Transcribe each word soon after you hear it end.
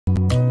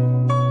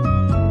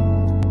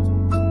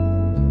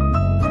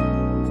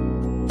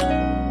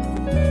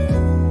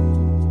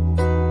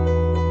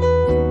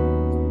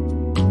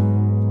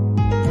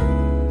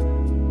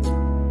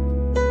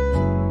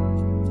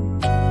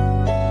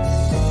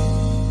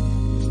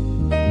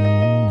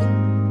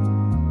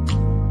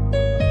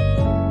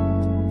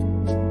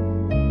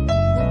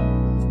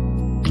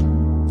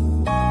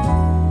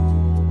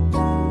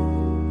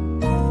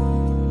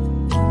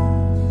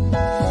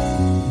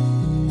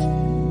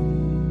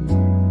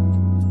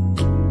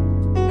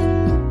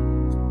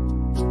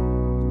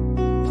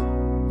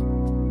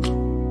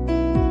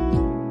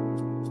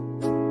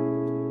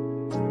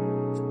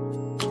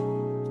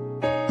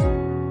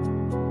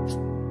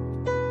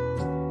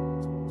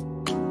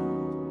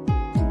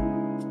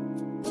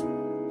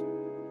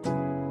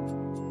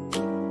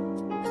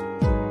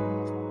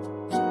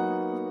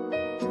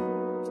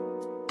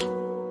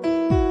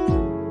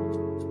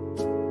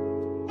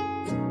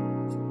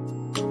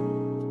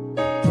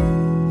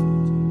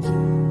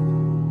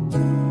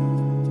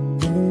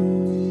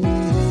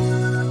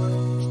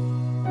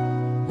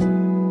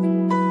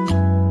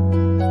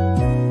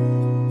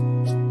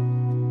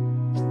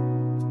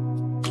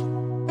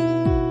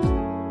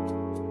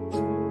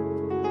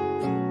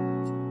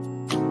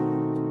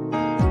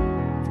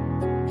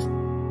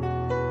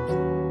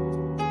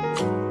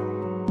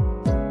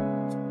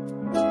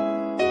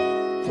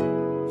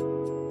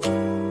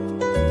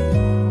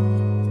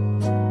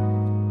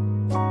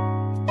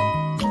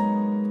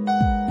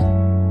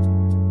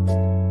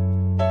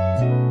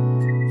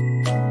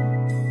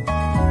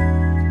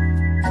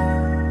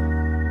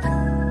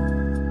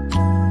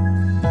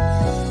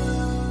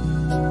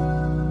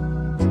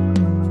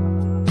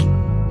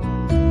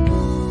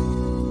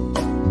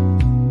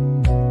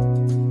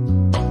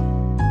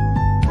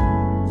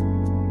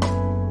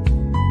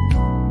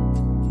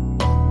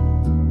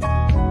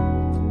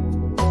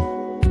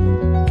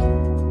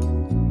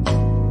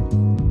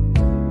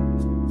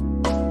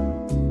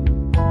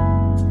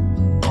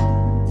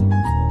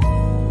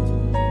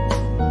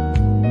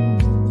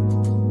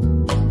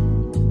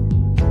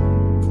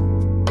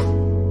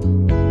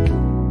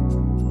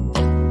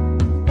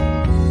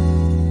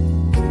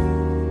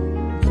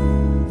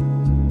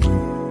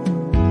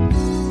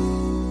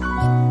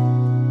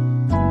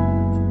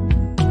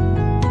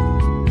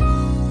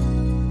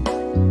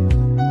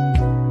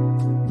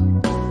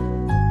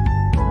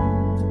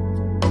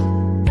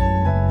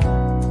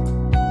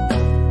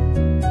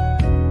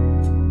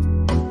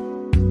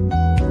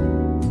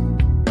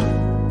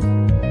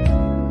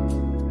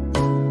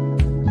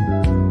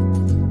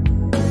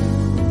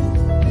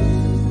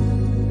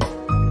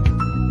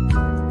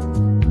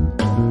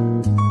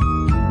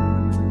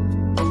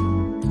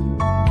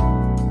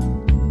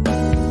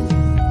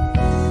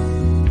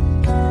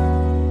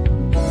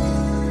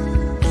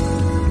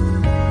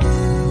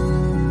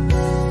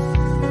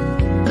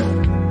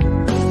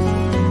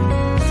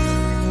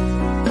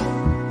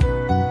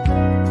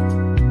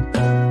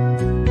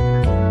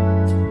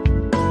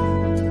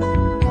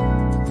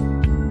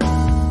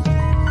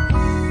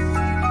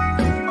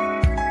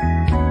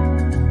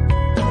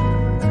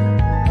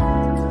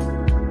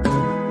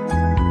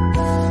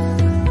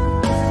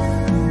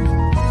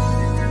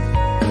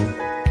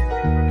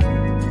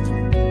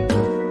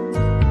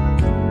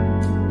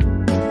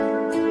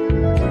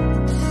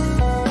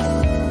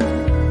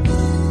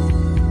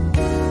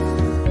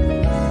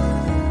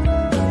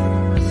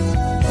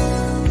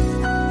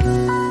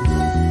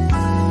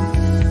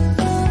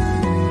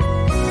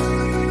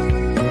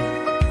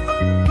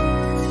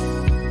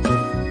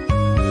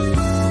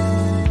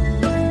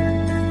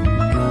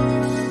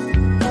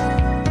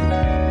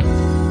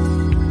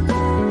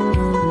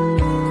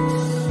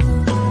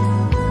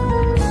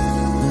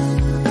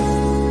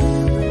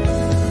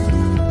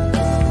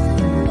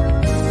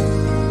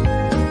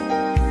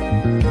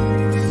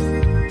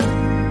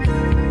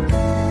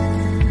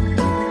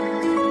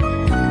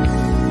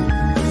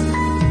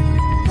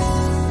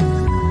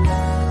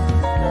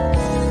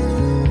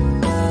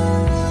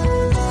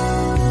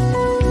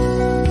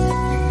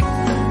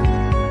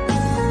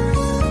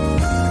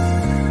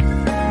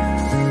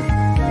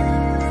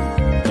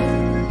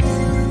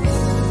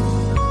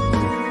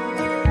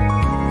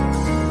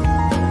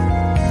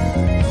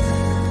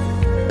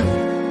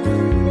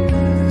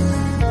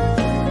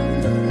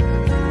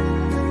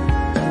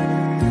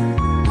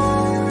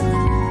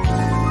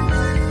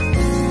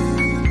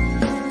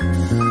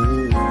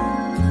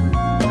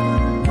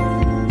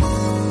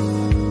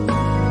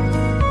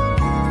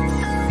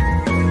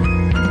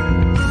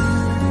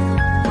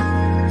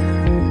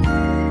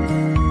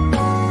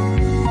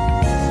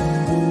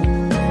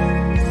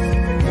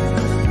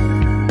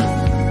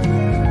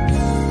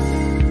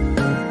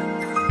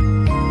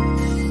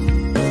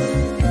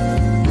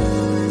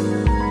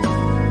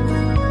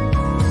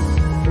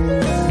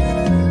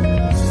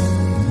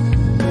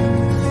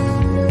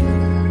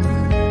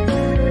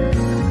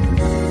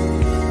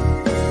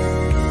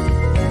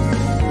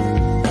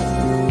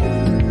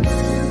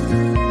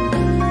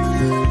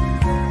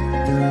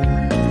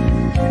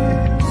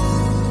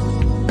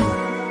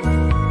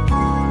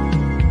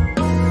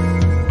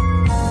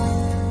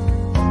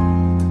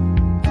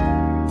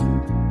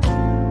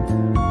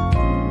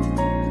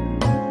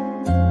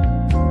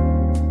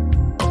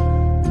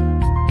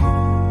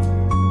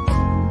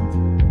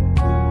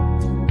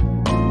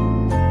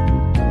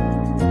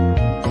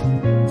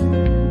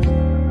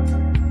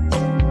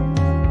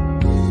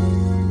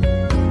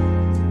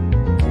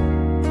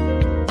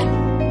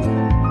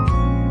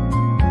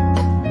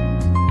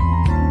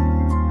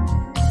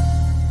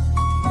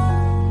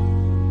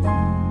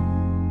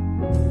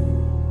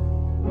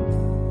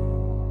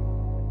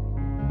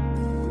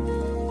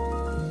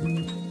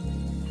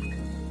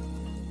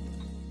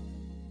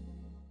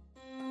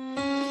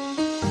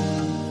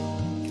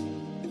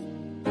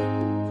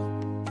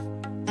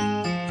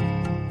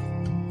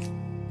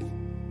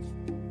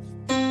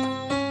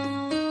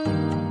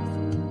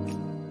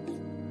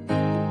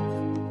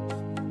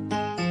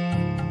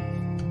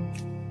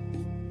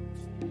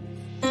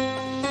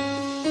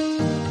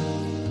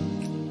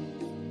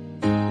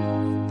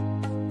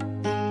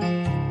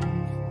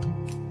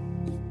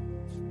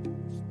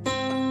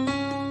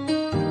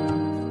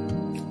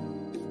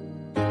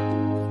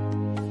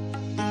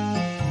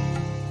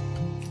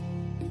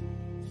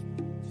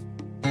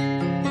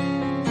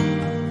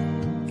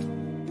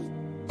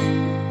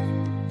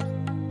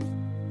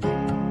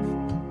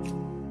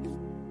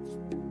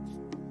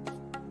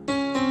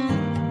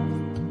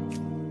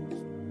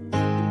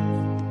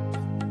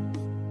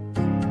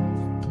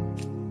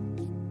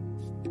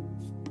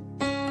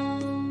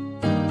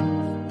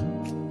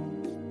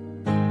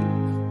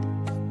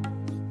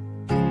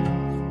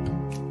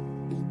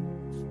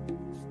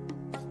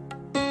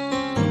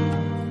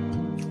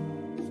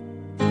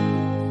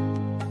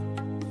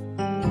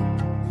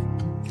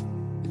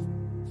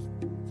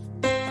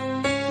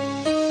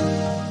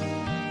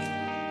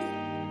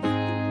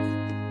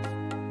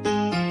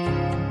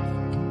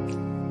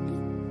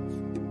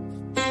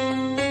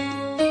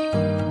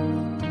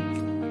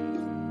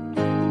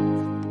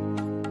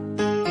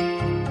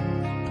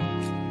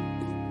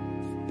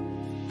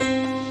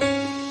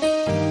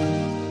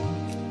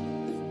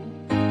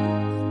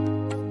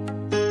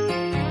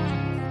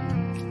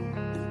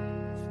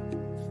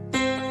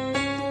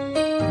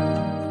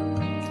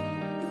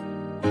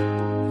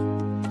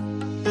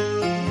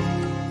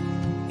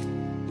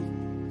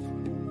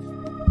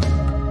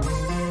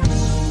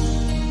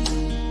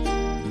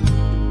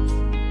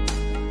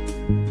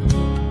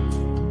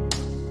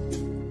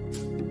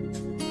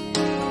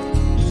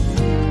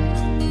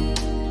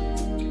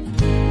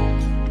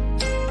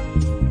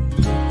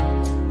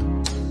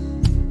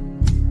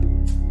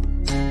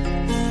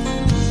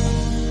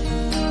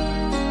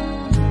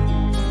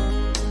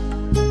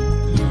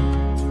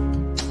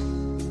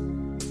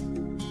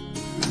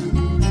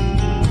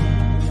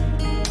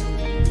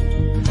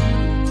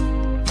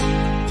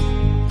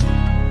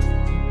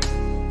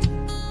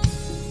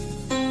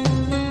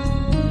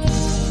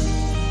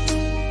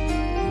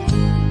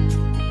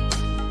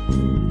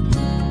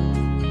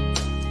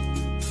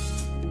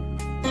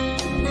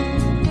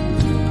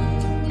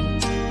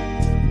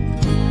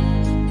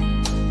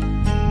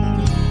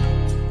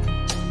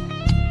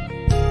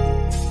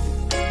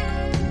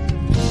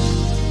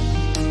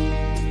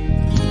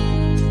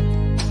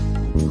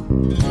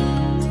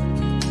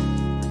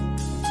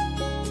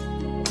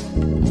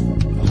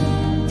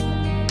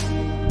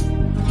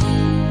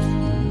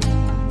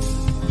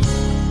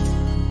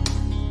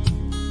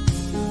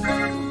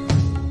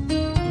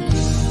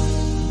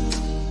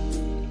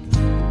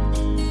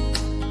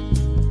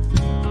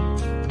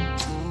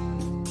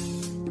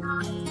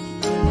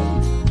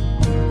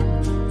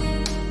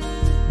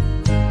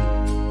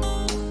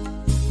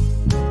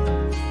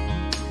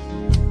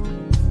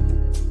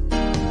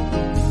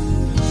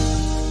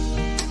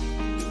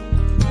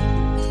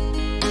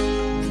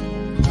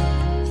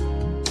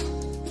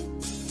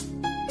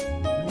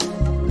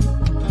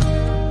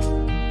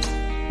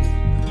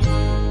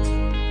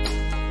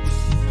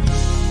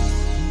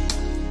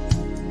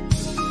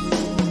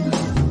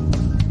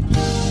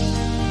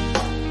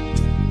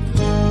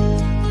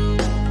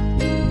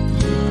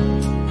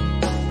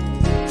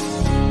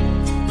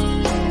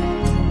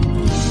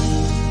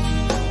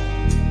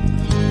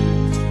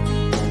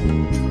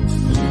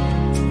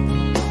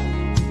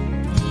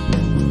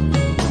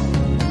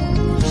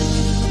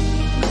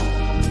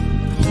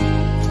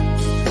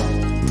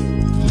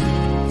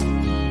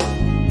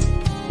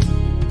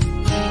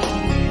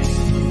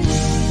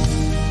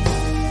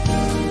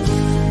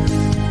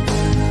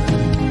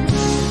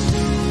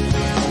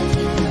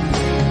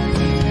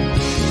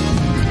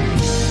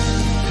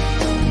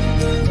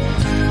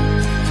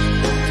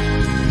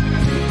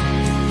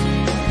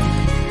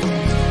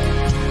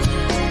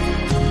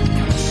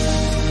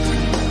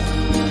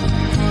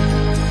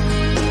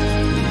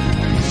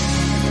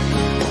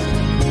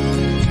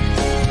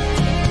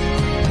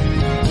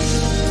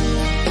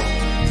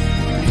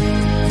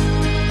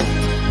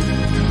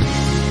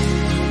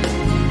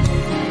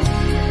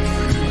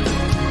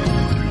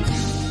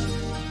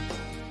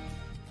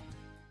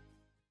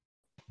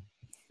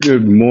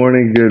Good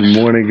morning, good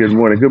morning, good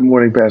morning. Good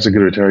morning, Pastor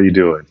Goodridge. How are you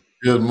doing?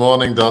 Good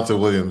morning, Dr.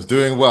 Williams.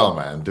 Doing well,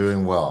 man.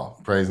 Doing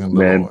well. Praising the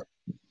Man, Lord.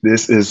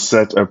 this is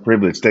such a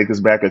privilege. Take us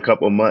back a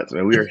couple months,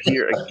 man. We are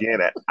here again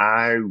at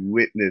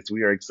Eyewitness.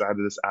 We are excited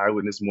this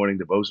Eyewitness morning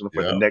devotional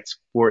for the Yeah. next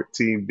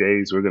 14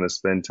 days. We're going to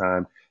spend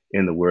time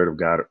in the Word of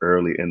God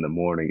early in the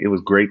morning. It was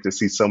great to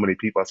see so many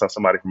people. I saw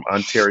somebody from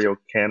Ontario,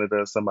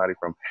 Canada, somebody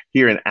from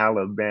here in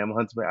Alabama,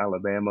 Huntsville,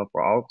 Alabama. I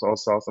also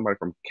saw somebody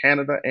from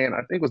Canada, and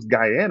I think it was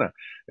Guyana.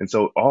 And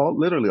so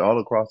literally all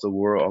across the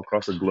world, all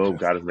across the globe,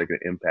 Yes. God is making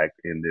an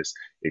impact in this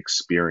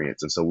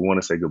experience. And so we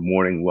want to say good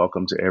morning,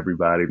 welcome to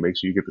everybody. Make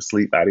sure you get the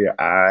sleep out of your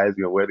eyes,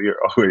 whether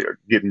you're already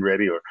getting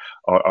ready or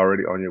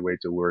already on your way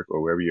to work or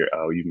wherever you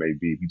may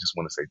be. We just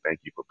want to say thank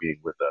you for being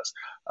with us.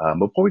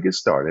 Before we get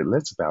started,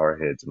 let's bow our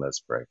heads and let's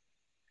pray.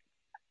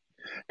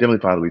 Heavenly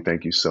Father, we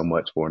thank you so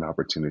much for an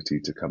opportunity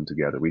to come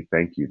together. We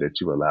thank you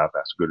that you allow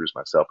Pastor Goodrich,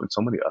 myself, and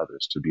so many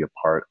others to be a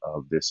part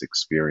of this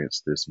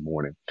experience this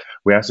morning.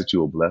 We ask that you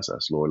will bless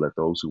us, Lord. Let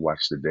those who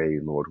watch today,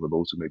 Lord, or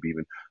those who may be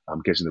even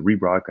catching the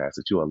rebroadcast,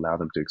 that you will allow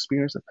them to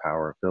experience the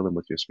power, fill them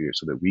with your spirit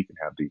so that we can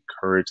have the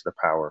courage, the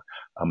power,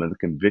 and the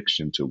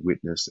conviction to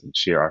witness and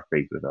share our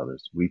faith with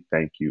others. We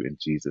thank you. In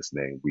Jesus'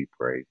 name we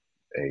pray.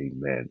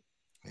 Amen.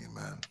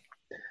 Amen.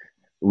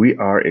 We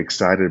are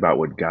excited about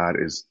what God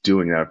is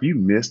doing. Now, if you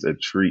missed a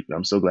treat,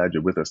 I'm so glad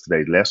you're with us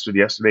today.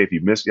 Yesterday, if you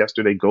missed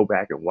yesterday, go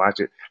back and watch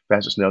it.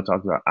 Pastor Snell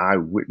talked about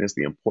eyewitness,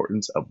 the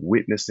importance of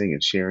witnessing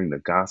and sharing the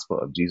gospel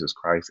of Jesus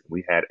Christ.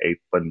 We had a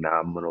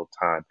phenomenal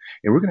time.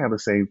 And we're going to have the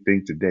same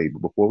thing today.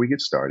 But before we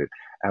get started,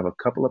 I have a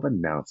couple of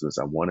announcements.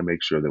 I want to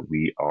make sure that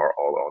we are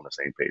all on the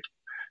same page.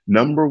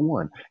 Number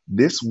one,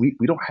 this week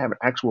we don't have an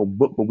actual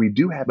book, but we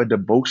do have a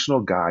devotional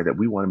guide that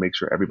we want to make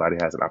sure everybody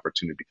has an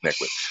opportunity to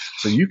connect with.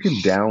 So you can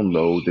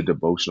download the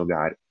devotional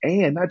guide,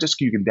 and not just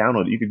you can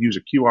download it, you can use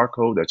a QR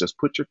code that just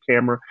put your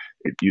camera.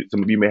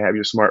 Some of you may have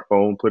your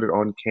smartphone, put it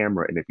on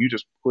camera, and if you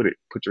just put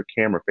your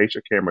camera, face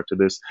your camera to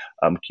this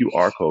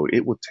QR code,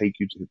 it will take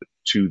you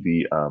to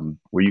the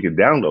where you can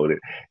download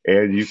it,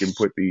 and you can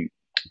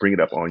bring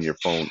it up on your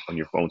phone so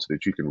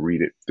that you can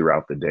read it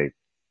throughout the day.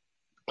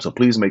 So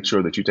please make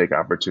sure that you take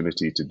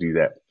opportunity to do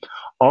that.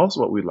 Also,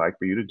 what we'd like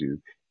for you to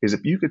do is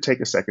if you could take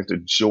a second to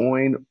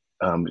join,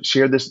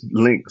 share this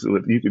link so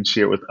that you can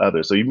share with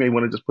others. So you may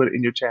want to just put it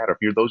in your chat, or if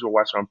you're those who are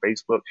watching on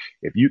Facebook,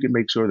 if you can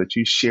make sure that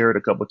you share it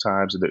a couple of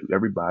times so that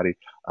everybody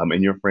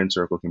in your friend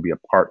circle can be a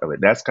part of it.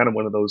 That's kind of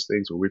one of those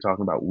things where we're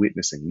talking about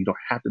witnessing. You don't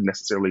have to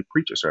necessarily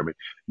preach a sermon.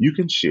 You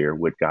can share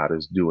what God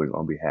is doing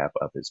on behalf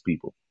of his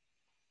people.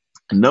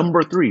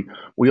 Number three,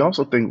 we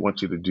also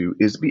want you to do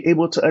is be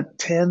able to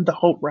attend the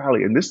Hope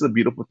Rally, and this is a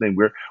beautiful thing.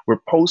 We're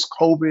post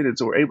COVID, and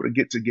so we're able to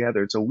get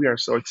together. And so we are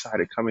so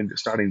excited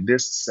starting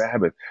this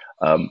Sabbath.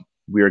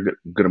 We are going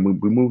to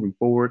be moving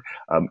forward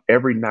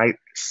every night,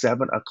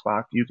 7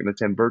 o'clock. You can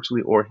attend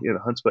virtually, or here in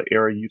the Huntsville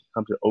area, you can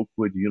come to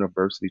Oakwood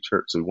University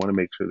Church. So we want to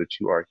make sure that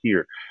you are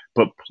here.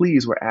 But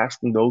please, we're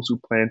asking those who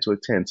plan to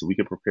attend so we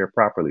can prepare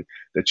properly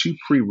that you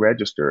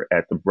pre-register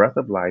at the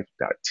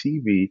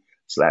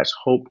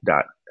breathoflife.tv/hope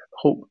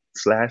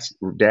slash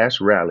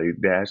dash rally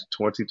dash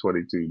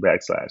 2022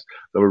 backslash.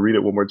 So we'll read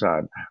it one more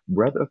time.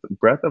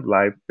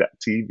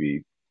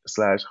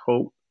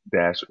 Breathoflife.tv/hope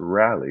dash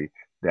rally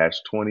dash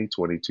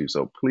 2022.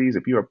 So please,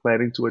 if you are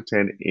planning to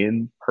attend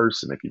in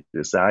person, if you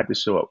decide to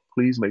show up,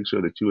 please make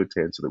sure that you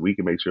attend so that we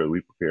can make sure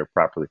we prepare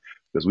properly,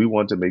 because we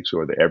want to make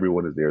sure that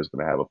everyone is there is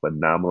going to have a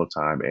phenomenal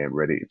time and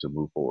ready to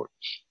move forward.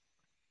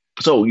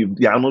 So you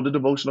download the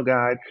devotional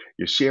guide,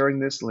 you're sharing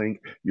this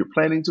link, you're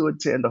planning to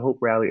attend the Hope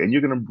Rally, and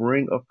you're going to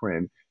bring a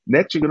friend.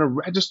 Next, you're going to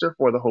register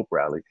for the Hope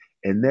Rally.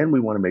 And then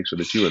we want to make sure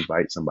that you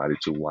invite somebody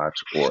to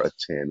watch or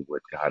attend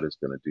what God is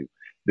going to do.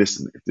 If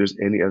there's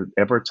any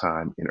ever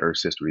time in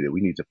Earth's history that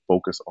we need to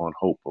focus on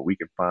hope, or we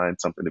can find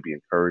something to be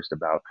encouraged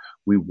about,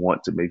 we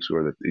want to make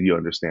sure that you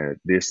understand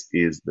that this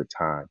is the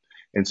time.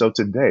 And so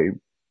today,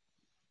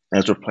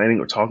 as we're planning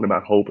or talking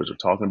about hope, as we're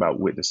talking about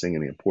witnessing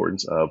and the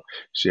importance of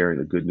sharing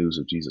the good news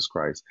of Jesus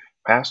Christ,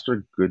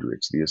 Pastor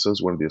Goodridge,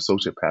 one of the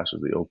associate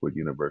pastors of the Oakwood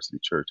University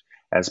Church,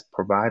 has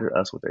provided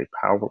us with a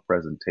powerful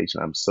presentation.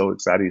 I'm so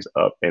excited. He's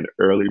up and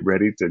early,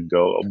 ready to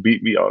go.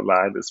 Beat me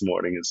online this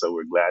morning, and so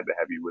we're glad to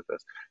have you with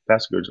us.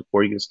 Pastor Goodridge,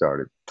 before you get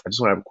started, I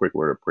just want to have a quick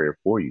word of prayer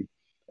for you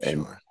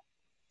and Sure.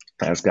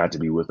 ask God to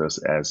be with us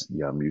as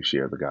you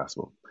share the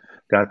gospel.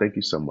 God, thank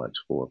you so much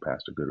for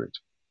Pastor Goodridge.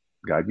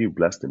 God, you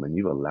blessed him and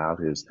you've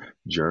allowed his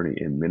journey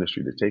in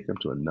ministry to take him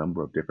to a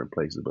number of different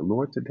places. But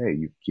Lord, today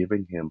you've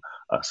given him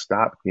a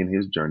stop in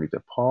his journey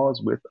to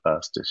pause with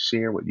us to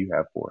share what you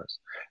have for us.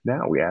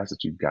 Now we ask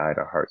that you guide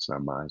our hearts and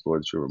our minds,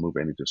 Lord, that you'll remove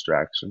any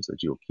distractions,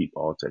 that you'll keep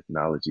all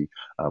technology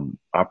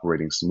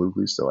operating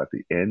smoothly. So at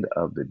the end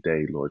of the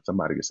day, Lord,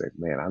 somebody can say,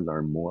 man, I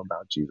learned more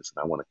about Jesus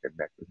and I want to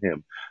connect with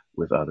him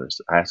with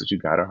others. I ask that you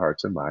guide our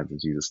hearts and minds in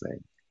Jesus'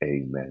 name.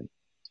 Amen.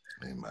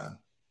 Amen.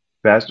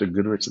 Pastor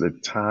Goodrich, the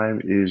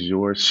time is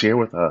yours. Share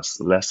with us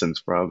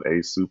lessons from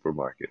a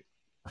supermarket.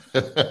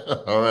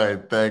 All right.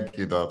 Thank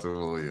you, Dr.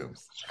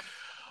 Williams.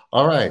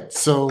 All right.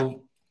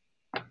 So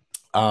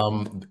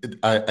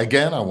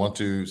Again, I want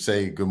to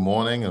say good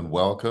morning and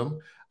welcome.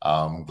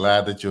 I'm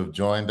glad that you've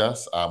joined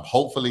us.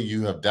 Hopefully,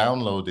 you have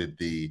downloaded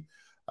the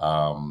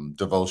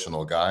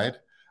devotional guide.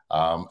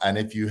 And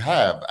if you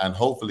have, and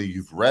hopefully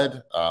you've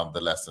read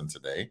the lesson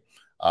today,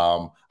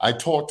 I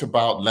talked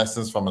about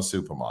lessons from a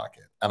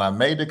supermarket. And I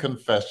made a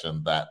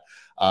confession that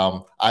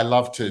I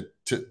love to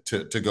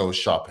go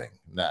shopping.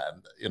 Now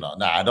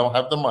I don't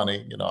have the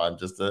money. I'm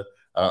just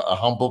a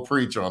humble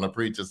preacher on a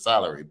preacher's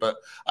salary. But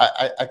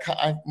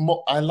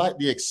I like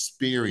the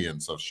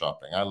experience of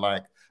shopping. I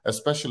like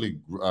especially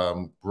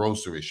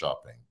grocery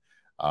shopping,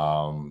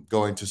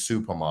 going to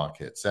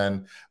supermarkets,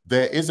 and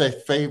there is a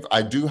favorite.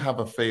 I do have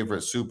a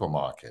favorite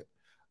supermarket,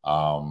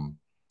 um,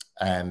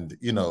 and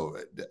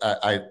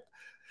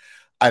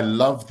I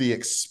love the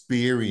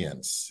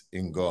experience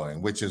in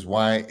going, which is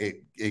why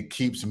it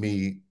keeps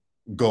me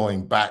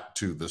going back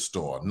to the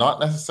store. Not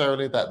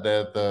necessarily that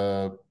they're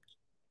the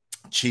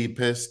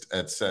cheapest,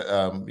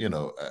 etc.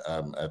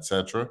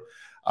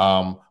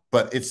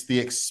 But it's the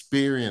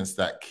experience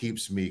that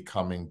keeps me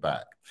coming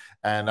back.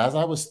 And as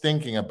I was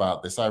thinking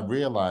about this, I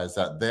realized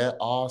that there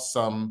are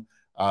some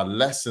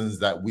lessons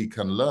that we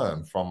can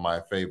learn from my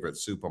favorite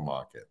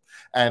supermarket,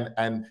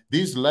 and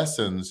these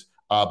lessons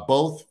are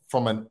both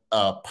from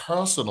a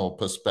personal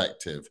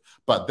perspective,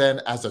 but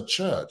then as a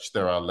church,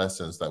 there are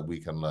lessons that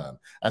we can learn.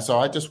 And so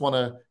I just want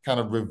to kind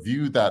of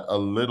review that a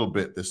little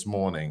bit this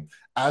morning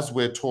as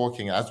we're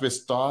talking, as we're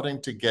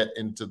starting to get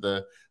into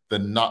the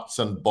nuts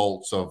and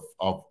bolts of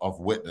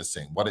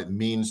witnessing, what it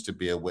means to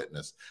be a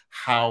witness,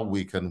 how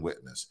we can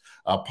witness.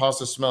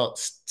 Pastor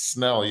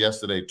Snell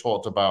yesterday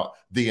talked about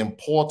the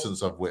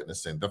importance of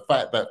witnessing, the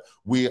fact that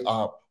we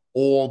are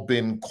all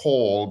been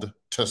called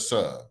to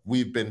serve.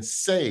 We've been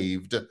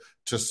saved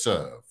to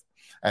serve.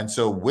 And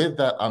so with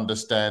that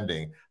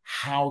understanding,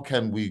 how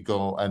can we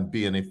go and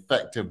be an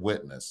effective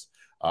witness?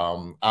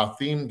 Our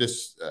theme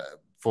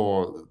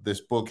for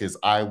this book is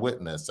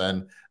eyewitness,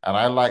 and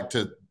I like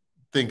to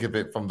think of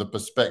it from the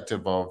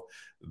perspective of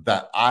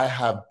that I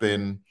have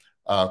been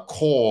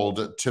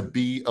called to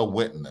be a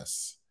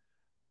witness.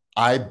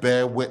 I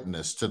bear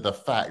witness to the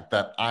fact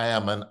that I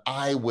am an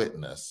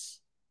eyewitness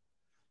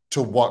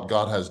to what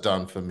God has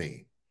done for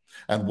me.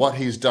 And what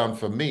he's done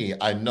for me,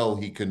 I know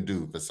he can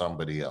do for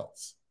somebody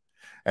else.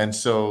 And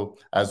so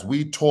as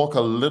we talk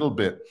a little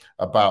bit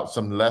about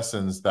some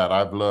lessons that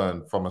I've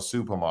learned from a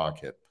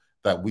supermarket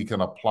that we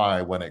can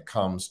apply when it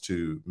comes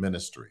to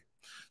ministry.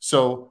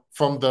 So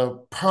from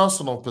the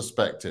personal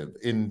perspective,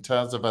 in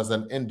terms of as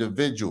an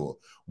individual,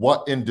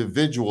 what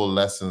individual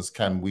lessons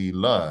can we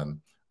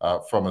learn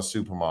from a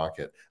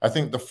supermarket? I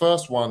think the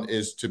first one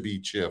is to be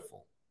cheerful.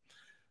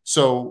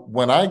 So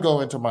when I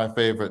go into my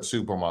favorite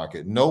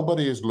supermarket,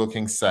 nobody is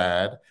looking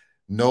sad.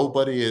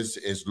 Nobody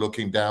is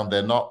looking down.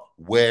 They're not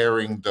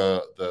wearing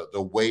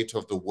the weight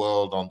of the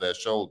world on their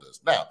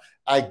shoulders. Now,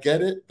 I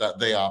get it that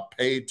they are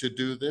paid to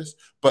do this,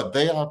 but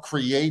they are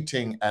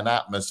creating an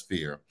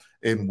atmosphere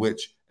in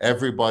which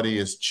everybody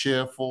is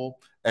cheerful,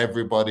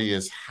 everybody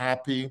is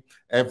happy,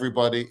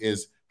 everybody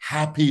is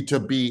happy to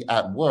be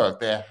at work.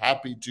 They're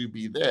happy to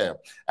be there,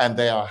 and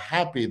they are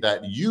happy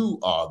that you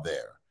are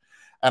there.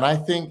 And I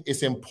think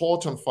it's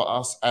important for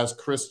us as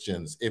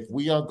Christians, if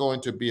we are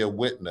going to be a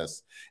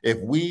witness, if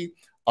we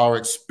are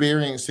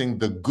experiencing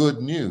the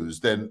good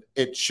news, then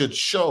it should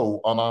show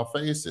on our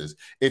faces.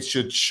 It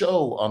should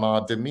show on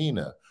our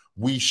demeanor.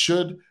 We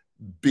should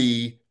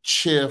be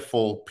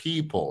cheerful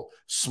people,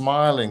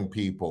 smiling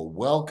people,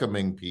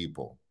 welcoming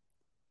people.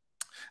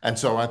 And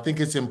so I think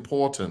it's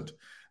important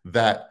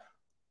that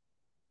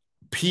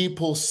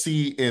people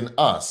see in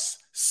us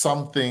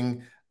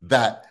something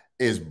that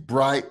is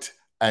bright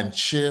and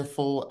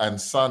cheerful and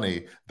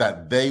sunny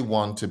that they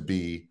want to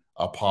be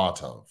a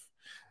part of.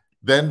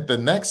 Then the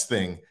next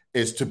thing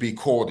is to be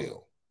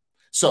cordial.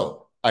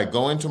 So I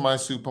go into my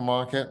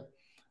supermarket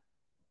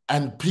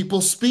and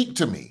people speak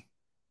to me.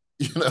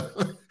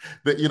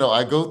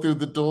 I go through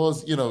the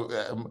doors,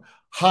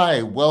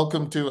 hi,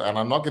 welcome to, and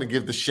I'm not going to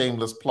give the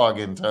shameless plug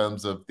in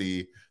terms of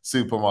the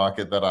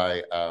supermarket that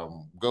I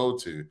go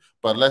to,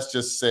 but let's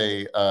just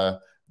say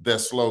their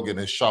slogan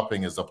is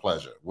shopping is a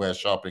pleasure, where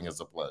shopping is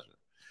a pleasure.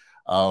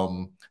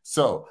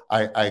 So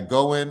I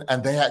go in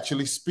and they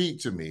actually speak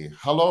to me.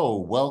 Hello,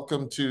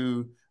 welcome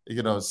to,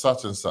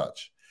 such and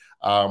such.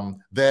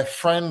 They're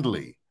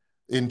friendly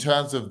in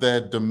terms of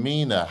their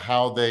demeanor,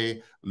 how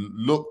they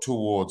look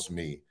towards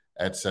me,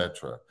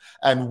 etc.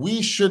 And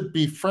we should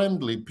be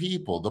friendly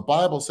people. The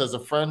Bible says a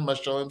friend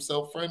must show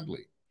himself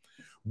friendly.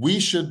 We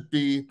should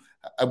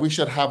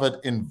have an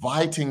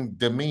inviting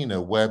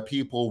demeanor where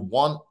people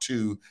want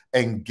to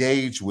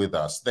engage with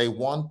us. They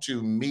want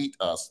to meet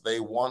us. They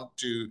want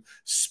to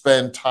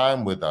spend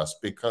time with us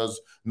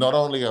because not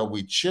only are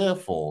we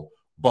cheerful,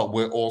 but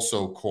we're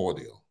also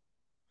cordial.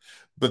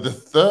 But the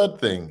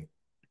third thing,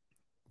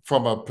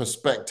 from a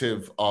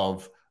perspective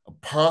of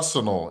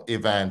personal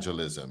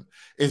evangelism,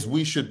 is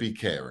we should be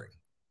caring.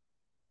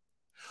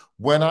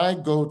 When I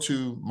go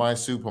to my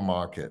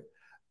supermarket,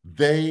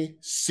 they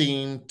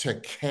seem to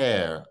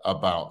care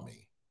about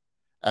me.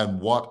 and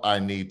what I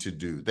need to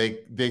do.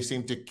 They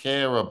seem to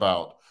care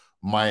about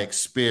my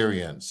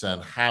experience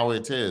and how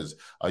it is.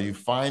 Are you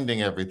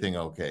finding everything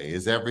okay?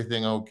 Is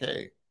everything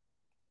okay?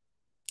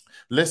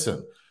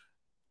 Listen,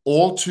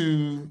 all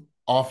too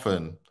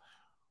often,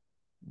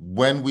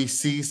 when we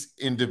see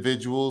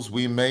individuals,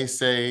 we may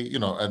say,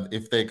 and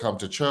if they come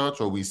to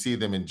church or we see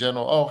them in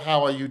general, oh,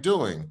 how are you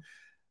doing?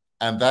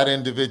 And that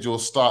individual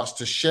starts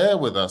to share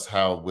with us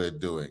how we're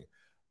doing.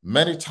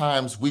 Many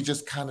times we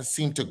just kind of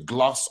seem to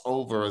gloss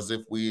over as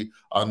if we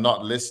are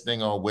not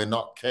listening or we're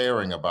not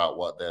caring about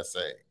what they're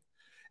saying.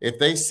 If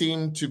they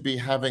seem to be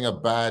having a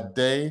bad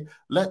day,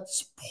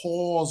 let's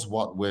pause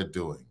what we're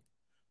doing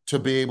to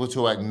be able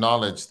to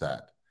acknowledge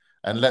that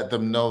and let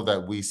them know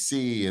that we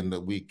see and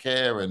that we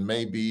care, and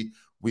maybe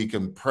we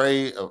can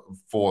pray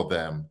for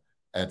them,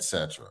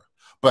 etc.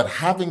 But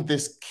having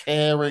this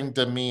caring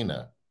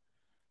demeanor,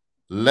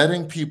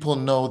 letting people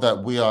know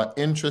that we are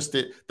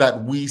interested,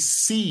 that we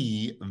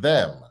see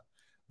them,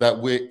 that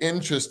we're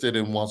interested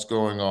in what's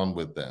going on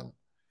with them.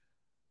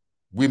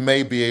 We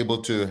may be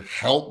able to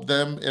help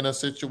them in a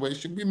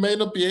situation. We may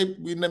not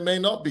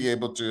be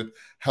able to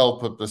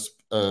help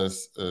a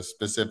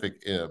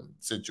specific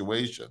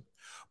situation,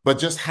 but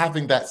just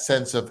having that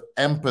sense of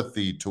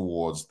empathy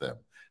towards them,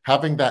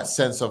 having that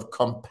sense of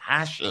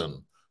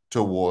compassion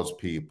towards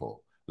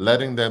people,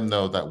 letting them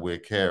know that we're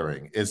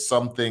caring is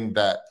something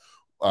that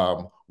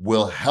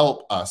will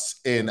help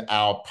us in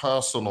our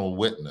personal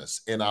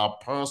witness, in our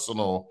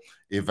personal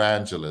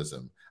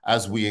evangelism,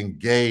 as we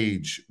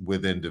engage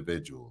with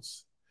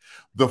individuals.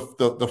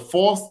 The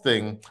fourth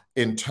thing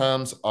in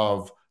terms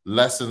of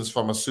lessons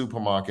from a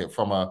supermarket,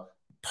 from a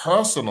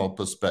personal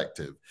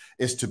perspective,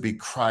 is to be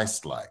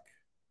Christ-like.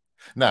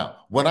 Now,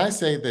 when I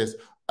say this,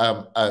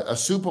 a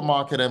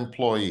supermarket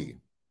employee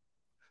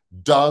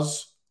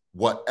does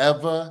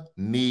whatever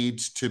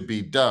needs to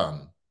be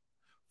done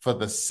for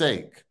the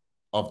sake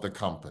of the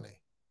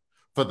company,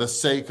 for the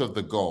sake of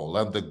the goal.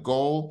 And the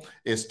goal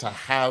is to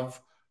have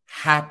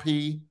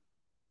happy,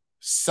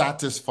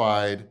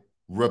 satisfied,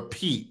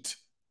 repeat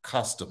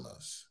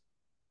customers.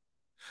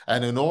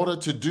 And in order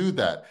to do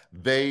that,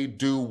 they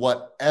do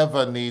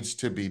whatever needs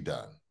to be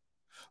done.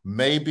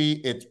 Maybe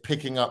it's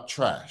picking up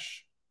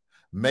trash.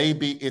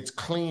 Maybe it's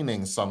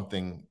cleaning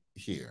something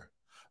here.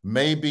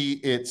 Maybe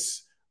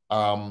it's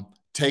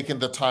taking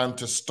the time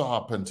to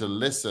stop and to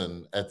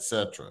listen,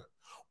 etc.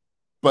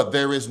 But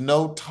there is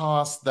no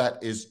task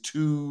that is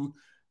too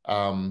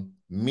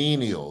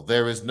menial.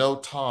 There is no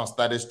task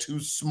that is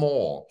too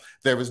small.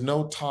 There is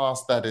no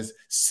task that is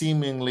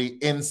seemingly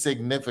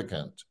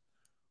insignificant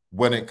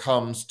when it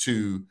comes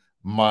to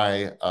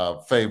my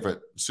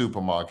favorite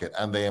supermarket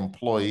and the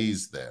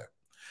employees there.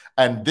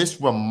 And this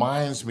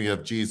reminds me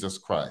of Jesus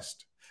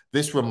Christ.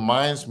 This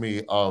reminds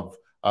me of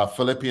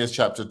Philippians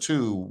chapter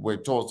 2, where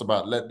it talks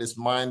about, let this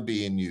mind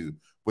be in you,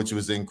 which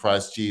was in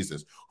Christ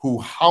Jesus, who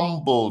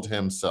humbled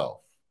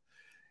himself.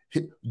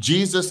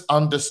 Jesus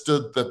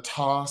understood the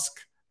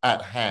task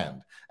at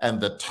hand, and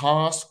the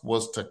task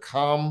was to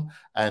come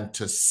and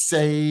to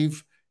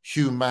save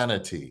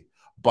humanity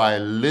by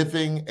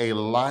living a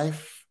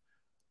life,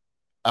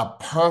 a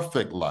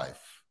perfect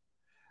life,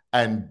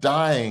 and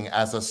dying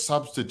as a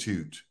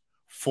substitute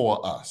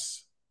for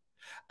us.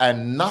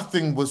 And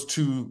nothing was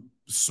too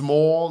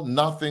small,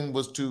 nothing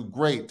was too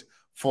great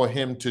for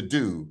him to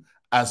do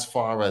as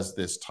far as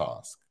this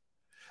task.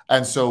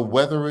 And so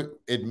whether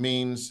it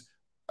means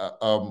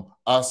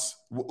us,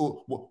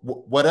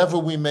 whatever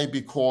we may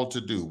be called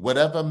to do,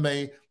 whatever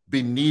may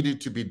be needed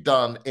to be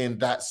done in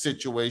that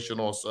situation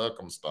or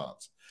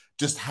circumstance,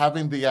 just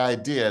having the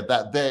idea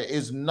that there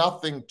is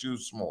nothing too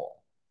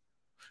small.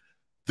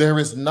 There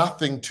is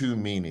nothing too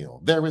menial.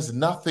 There is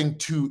nothing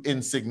too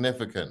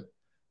insignificant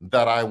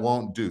that I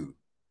won't do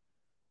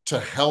to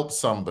help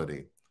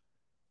somebody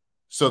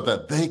so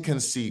that they can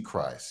see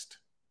Christ,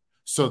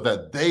 so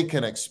that they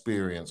can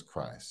experience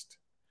Christ,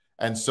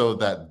 and so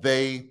that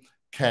they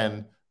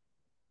can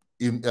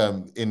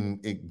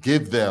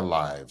give their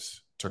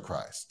lives to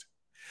Christ.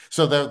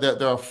 So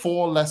there are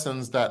four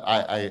lessons that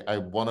I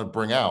want to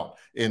bring out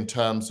in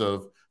terms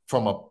of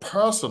from a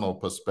personal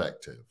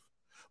perspective,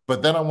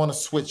 but then I want to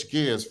switch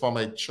gears from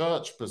a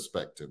church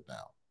perspective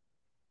now,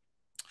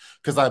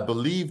 because I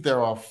believe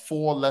there are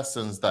four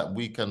lessons that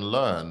we can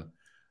learn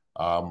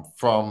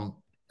from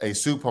a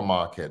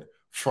supermarket,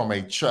 from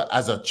a church,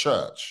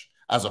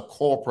 as a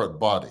corporate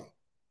body.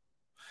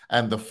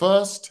 And the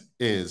first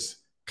is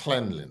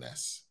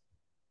cleanliness.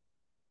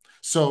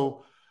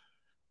 So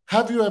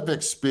have you ever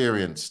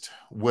experienced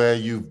where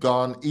you've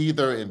gone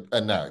either in,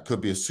 and now it could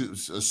be a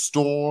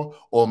store,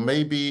 or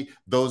maybe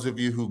those of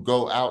you who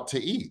go out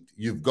to eat,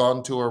 you've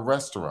gone to a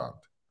restaurant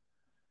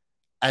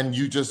and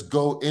you just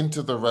go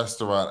into the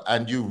restaurant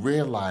and you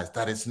realize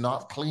that it's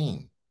not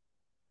clean.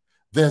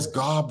 There's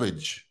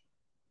garbage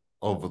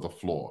over the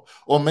floor,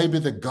 or maybe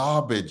the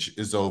garbage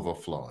is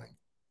overflowing.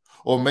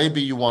 Or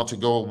maybe you want to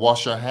go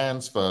wash your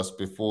hands first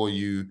before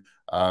you,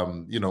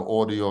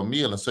 order your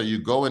meal. And so you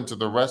go into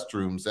the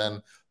restrooms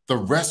and the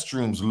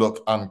restrooms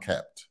look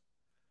unkept.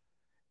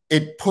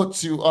 it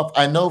puts you up.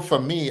 I know for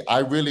me, I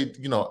really,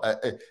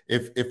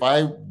 if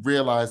I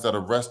realize that a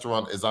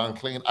restaurant is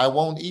unclean, I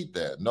won't eat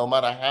there, no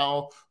matter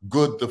how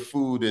good the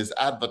food is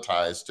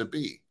advertised to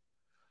be.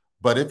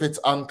 But if it's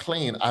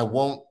unclean, I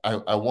won't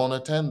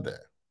attend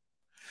there.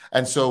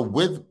 And so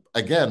with,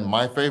 again,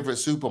 my favorite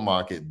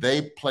supermarket,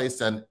 they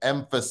place an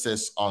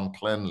emphasis on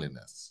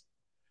cleanliness.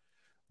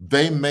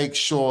 They make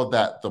sure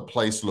that the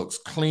place looks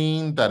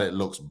clean, that it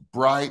looks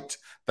bright,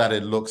 that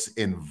it looks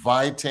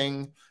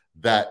inviting,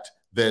 that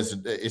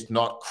it's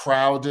not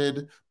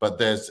crowded, but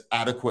there's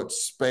adequate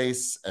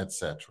space,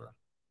 etc.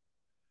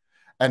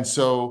 And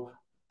so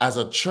as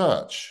a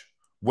church,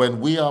 when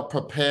we are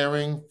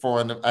preparing for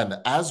and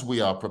as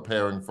we are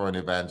preparing for an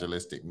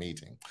evangelistic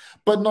meeting,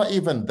 but not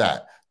even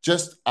that,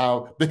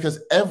 because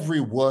every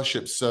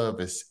worship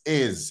service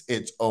is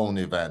its own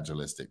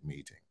evangelistic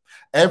meeting.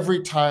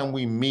 Every time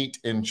we meet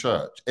in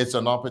church, it's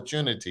an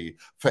opportunity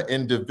for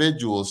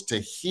individuals to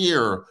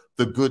hear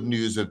the good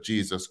news of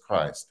Jesus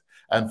Christ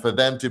and for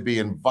them to be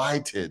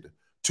invited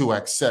to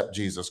accept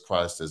Jesus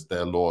Christ as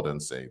their Lord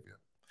and Savior.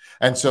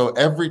 And so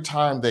every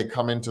time they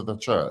come into the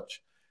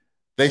church,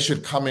 they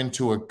should come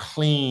into a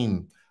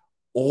clean,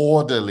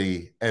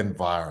 orderly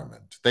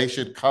environment. They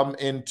should come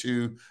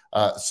into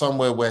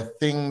somewhere where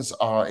things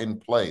are in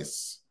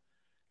place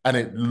and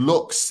it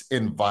looks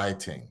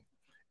inviting.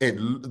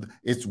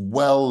 It's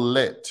well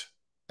lit,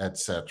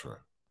 etc.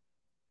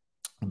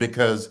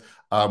 Because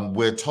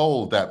we're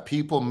told that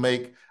people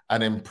make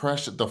an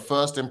impression. The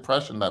first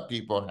impression that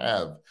people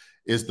have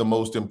is the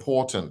most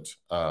important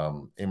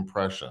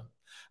impression.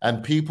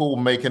 And people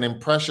make an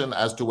impression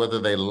as to whether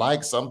they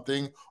like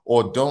something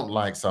or don't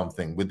like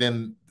something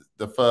within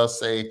the first,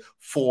 say,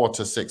 4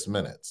 to 6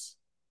 minutes.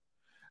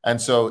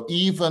 And so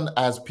even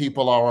as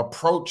people are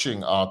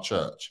approaching our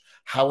church,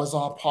 how is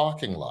our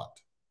parking lot?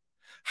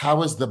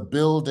 How is the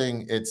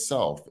building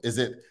itself? Does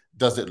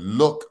it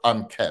look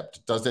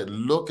unkept? Does it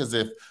look as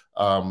if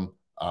the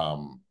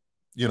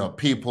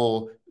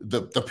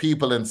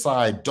people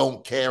inside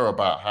don't care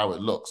about how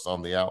it looks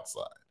on the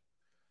outside?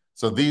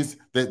 So this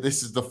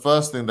is the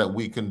first thing that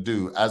we can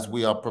do as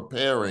we are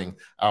preparing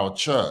our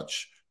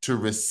church to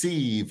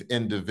receive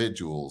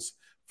individuals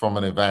from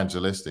an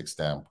evangelistic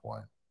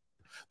standpoint.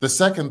 The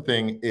second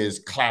thing is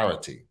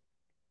clarity.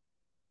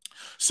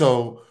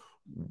 So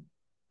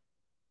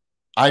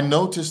I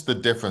notice the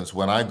difference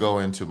when I go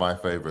into my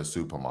favorite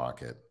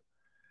supermarket,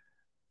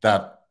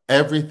 that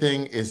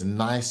everything is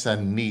nice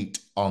and neat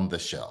on the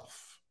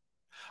shelf.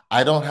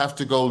 I don't have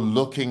to go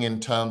looking in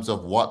terms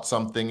of what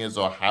something is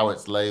or how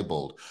it's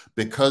labeled,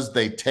 because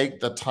they take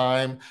the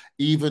time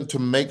even to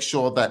make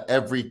sure that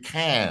every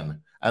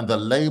can and the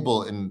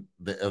label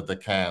of the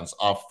cans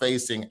are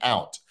facing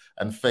out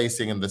and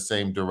facing in the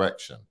same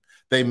direction.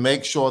 They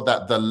make sure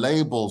that the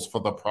labels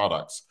for the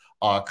products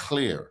are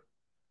clear,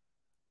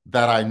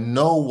 that I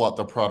know what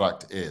the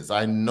product is,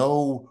 I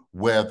know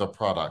where the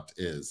product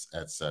is,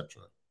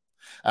 etc.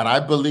 And I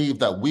believe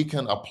that we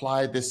can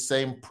apply this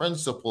same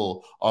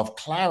principle of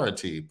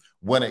clarity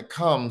when it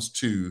comes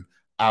to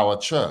our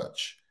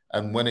church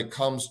and when it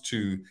comes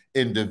to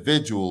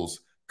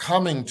individuals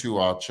coming to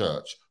our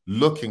church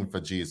looking for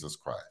Jesus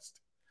Christ.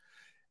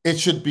 It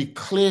should be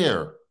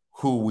clear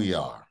who we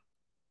are.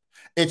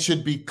 It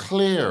should be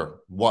clear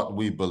what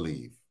we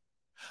believe.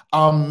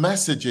 Our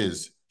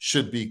messages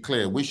should be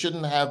clear. We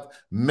shouldn't have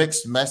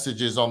mixed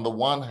messages. On the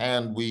one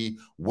hand, we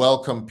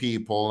welcome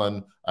people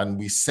and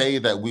we say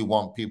that we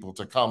want people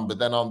to come, but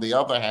then on the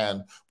other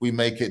hand, we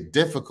make it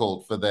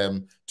difficult for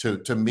them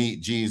to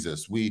meet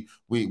Jesus. We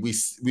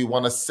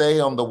want to say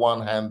on the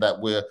one hand that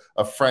we're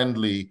a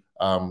friendly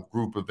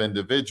group of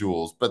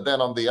individuals, but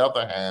then on the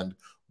other hand,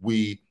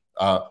 we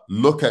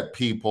look at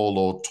people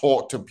or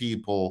talk to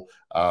people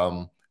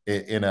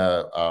in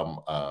an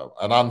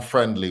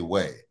unfriendly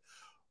way.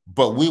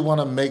 But we want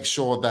to make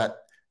sure that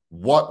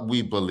what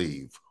we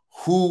believe,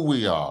 who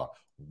we are,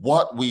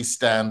 what we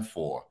stand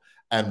for,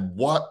 and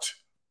what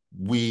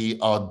we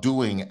are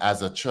doing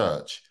as a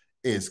church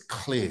is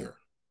clear.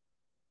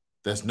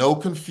 There's no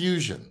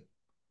confusion.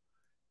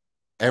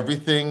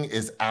 Everything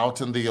is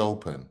out in the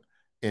open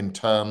in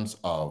terms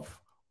of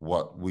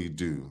what we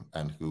do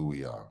and who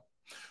we are.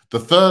 The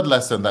third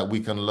lesson that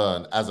we can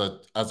learn as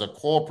a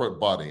corporate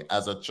body,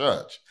 as a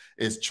church,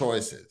 is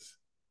choices.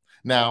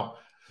 Now,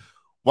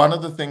 one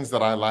of the things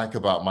that I like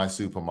about my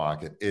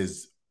supermarket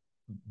is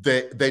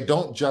they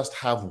don't just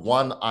have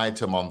one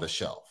item on the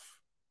shelf.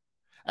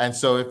 And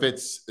so if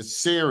it's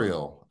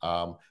cereal,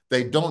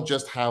 they don't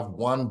just have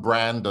one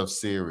brand of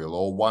cereal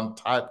or one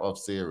type of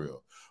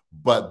cereal,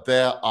 but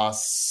there are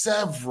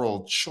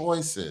several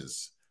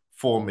choices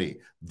for me.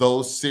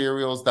 Those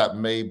cereals that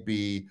may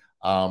be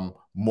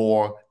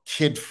more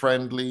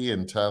kid-friendly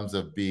in terms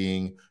of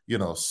being,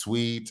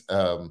 sweet,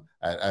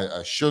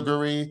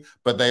 sugary,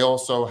 but they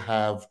also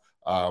have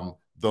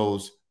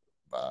those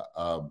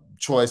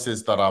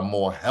choices that are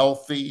more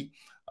healthy.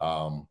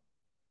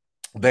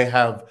 They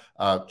have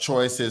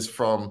choices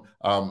from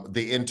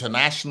the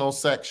international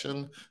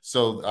section.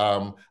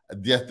 So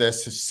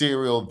there's a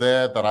cereal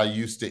there that I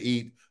used to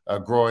eat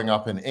growing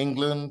up in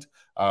England.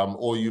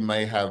 or you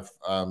may have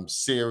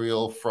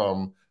cereal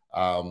from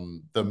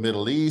the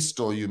Middle East,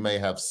 or you may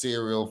have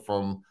cereal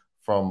from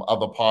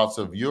other parts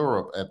of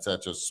Europe,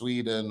 etc.,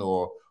 Sweden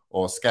or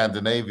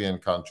Scandinavian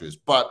countries.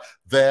 But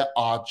there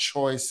are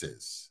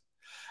choices.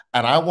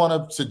 And I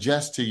want to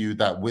suggest to you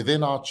that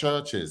within our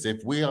churches,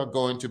 if we are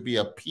going to be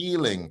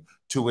appealing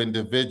to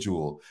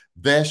individual,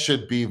 there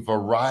should be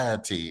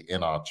variety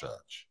in our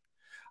church.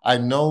 I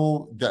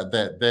know that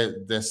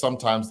there's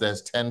sometimes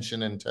there's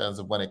tension in terms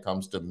of when it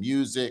comes to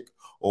music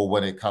or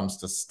when it comes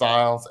to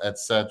styles,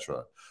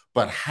 etc.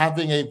 But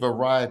having a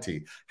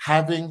variety,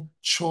 having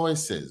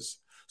choices.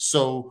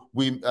 So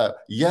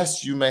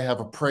yes, you may have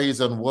a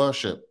praise and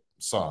worship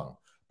song,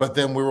 but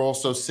then we're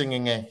also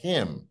singing a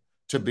hymn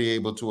to be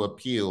able to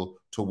appeal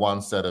to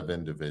one set of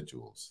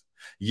individuals.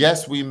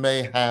 Yes, we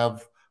may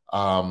have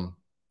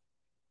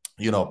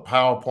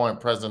PowerPoint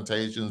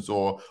presentations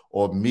or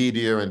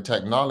media and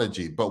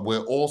technology, but we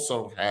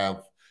also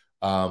have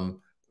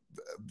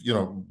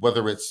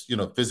whether it's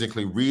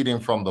physically reading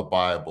from the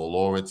Bible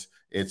or it's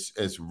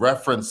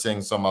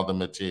referencing some other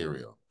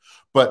material.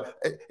 But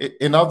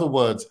in other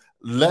words,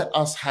 let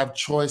us have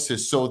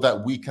choices so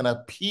that we can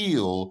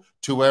appeal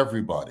to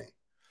everybody.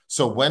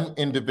 So when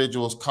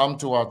individuals come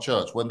to our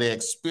church, when they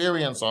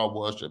experience our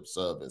worship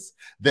service,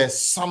 there's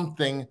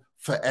something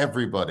for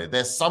everybody.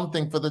 There's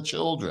something for the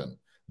children.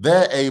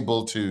 They're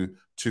able to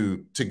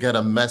get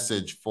a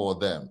message for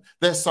them.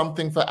 There's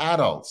something for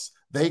adults.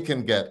 They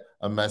can get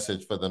a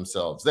message for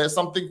themselves. There's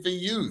something for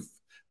youth.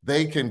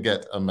 They can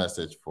get a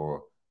message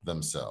for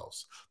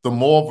themselves. The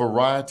more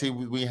variety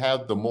we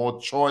have, the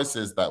more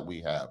choices that we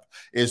have,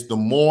 is the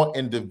more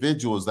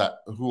individuals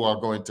who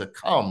are going to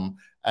come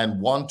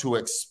and want to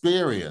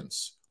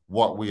experience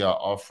what we are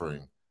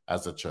offering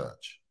as a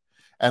church.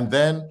 And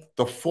then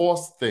the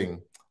fourth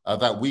thing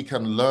that we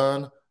can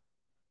learn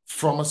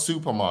from a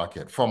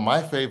supermarket, from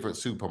my favorite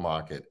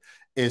supermarket,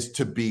 is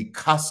to be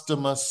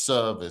customer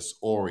service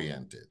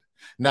oriented.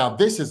 Now,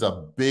 this is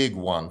a big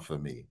one for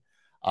me.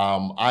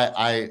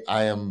 I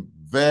am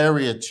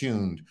very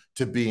attuned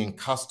to being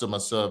customer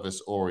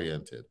service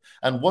oriented.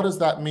 And what does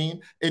that mean?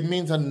 It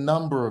means a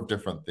number of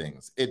different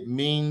things. It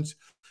means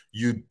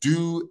you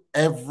do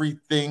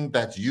everything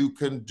that you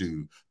can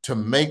do to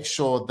make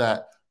sure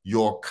that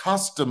your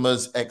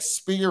customer's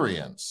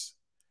experience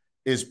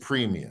is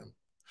premium.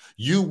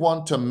 You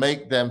want to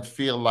make them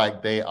feel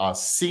like they are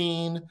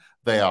seen,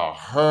 they are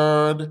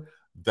heard,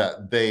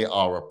 that they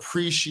are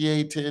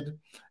appreciated,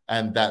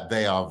 and that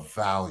they are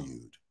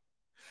valued.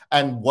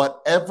 And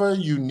whatever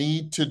you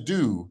need to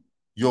do,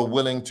 you're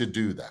willing to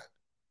do that.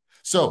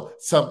 So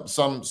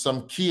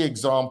some key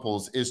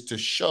examples is to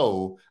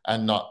show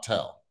and not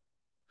tell.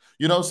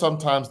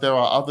 Sometimes there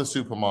are other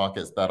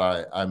supermarkets that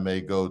I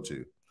may go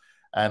to,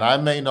 and I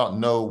may not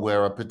know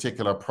where a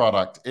particular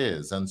product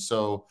is. And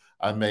so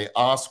I may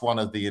ask one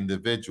of the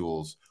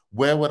individuals,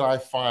 where would I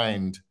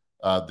find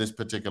this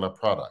particular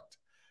product?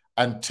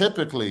 And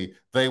typically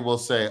they will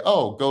say,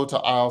 oh, go to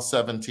aisle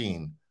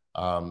 17.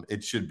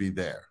 It should be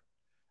there.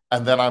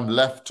 And then I'm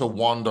left to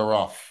wander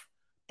off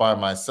by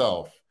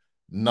myself,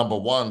 number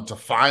one, to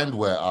find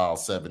where aisle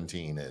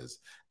 17 is,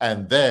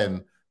 and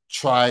then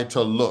try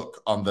to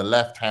look on the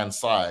left-hand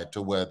side to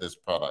where this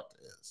product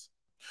is.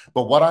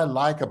 But what I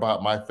like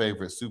about my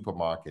favorite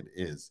supermarket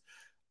is,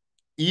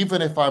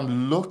 even if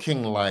I'm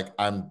looking like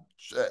I'm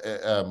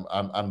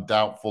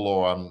doubtful,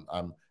 or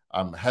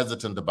I'm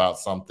hesitant about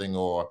something,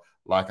 or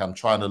like I'm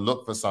trying to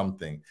look for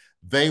something,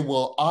 they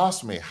will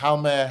ask me, how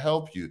may I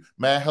help you?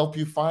 May I help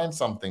you find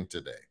something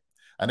today?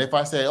 And if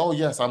I say, oh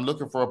yes, I'm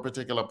looking for a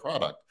particular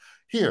product,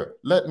 here,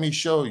 let me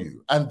show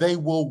you. And they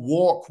will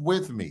walk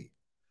with me.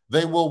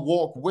 They will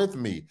walk with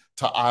me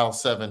to aisle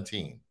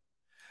 17.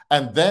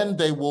 And then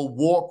they will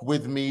walk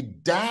with me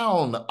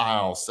down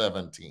aisle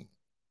 17.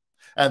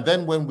 And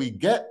then when we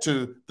get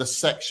to the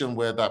section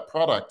where that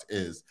product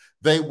is,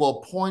 they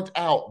will point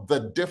out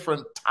the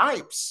different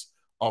types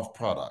of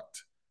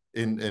product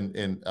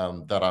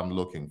that I'm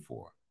looking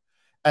for.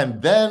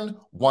 And then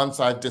once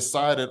I've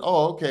decided,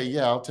 oh, okay,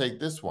 yeah, I'll take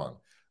this one,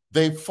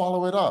 they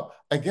follow it up.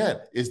 Again,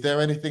 is there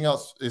anything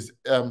else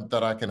that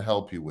I can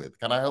help you with?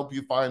 Can I help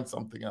you find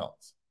something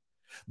else?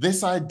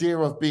 This idea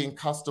of being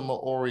customer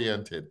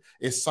oriented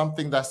is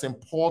something that's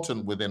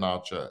important within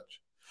our church.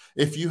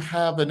 If you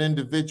have an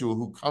individual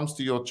who comes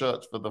to your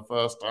church for the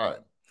first time,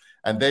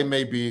 and they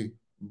may be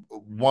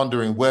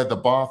wondering where the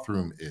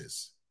bathroom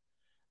is,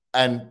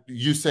 and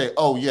you say,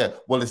 oh yeah,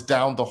 well, it's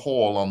down the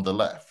hall on the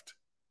left.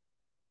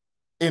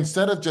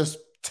 Instead of just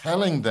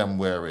telling them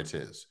where it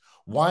is,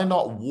 why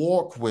not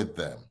walk with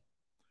them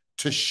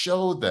to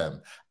show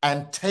them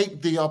and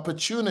take the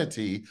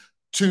opportunity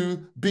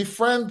to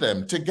befriend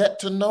them, to get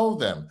to know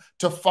them,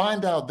 to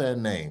find out their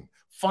name,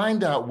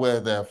 find out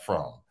where they're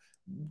from,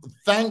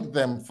 thank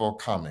them for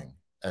coming,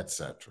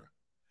 etc.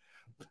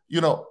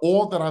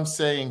 All that I'm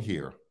saying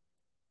here,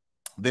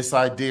 this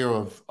idea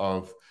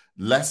of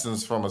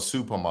lessons from a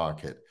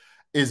supermarket,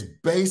 is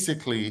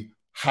basically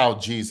how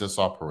Jesus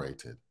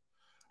operated.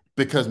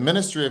 Because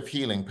Ministry of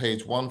Healing,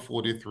 page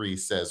 143,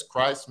 says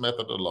Christ's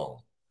method alone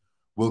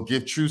will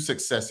give true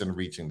success in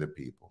reaching the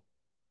people.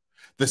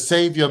 The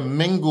Savior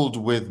mingled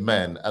with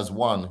men as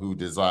one who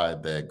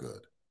desired their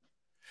good.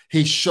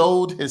 He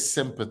showed his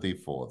sympathy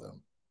for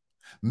them,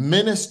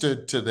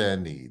 ministered to their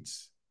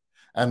needs,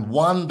 and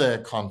won their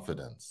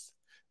confidence.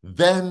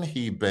 Then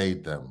he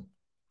bade them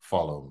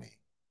follow me.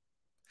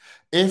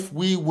 If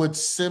we would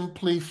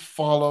simply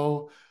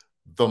follow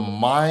the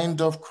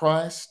mind of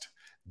Christ,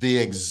 the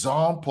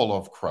example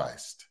of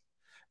Christ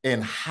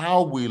in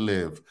how we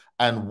live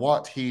and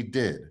what he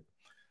did,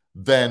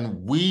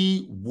 then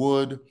we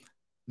would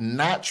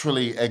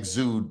naturally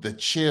exude the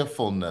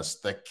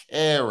cheerfulness, the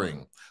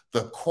caring,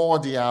 the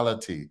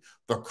cordiality,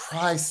 the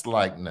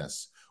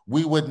Christ-likeness.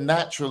 We would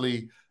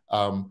naturally,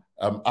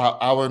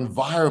 our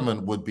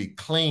environment would be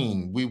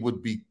clean. It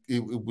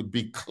would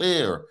be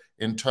clear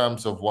in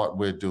terms of what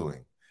we're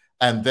doing.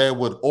 And there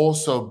would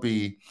also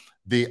be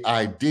the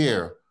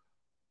idea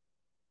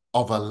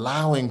of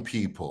allowing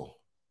people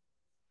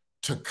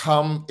to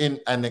come in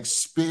and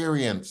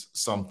experience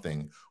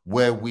something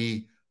where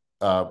we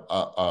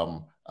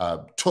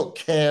took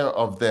care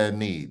of their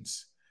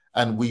needs,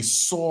 and we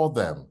saw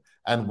them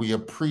and we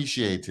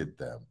appreciated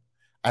them,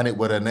 and it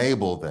would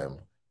enable them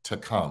to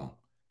come,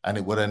 and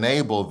it would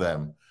enable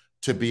them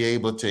to be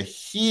able to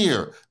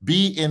hear,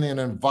 be in an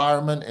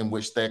environment in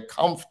which they're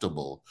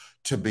comfortable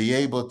to be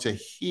able to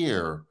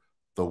hear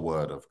the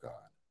word of God.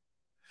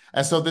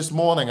 And so this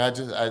morning, I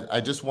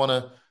just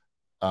want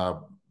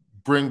to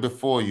bring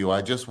before you,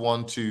 I just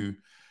want to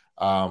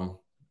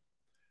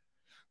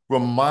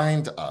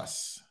remind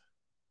us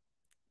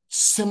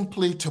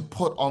simply to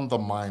put on the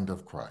mind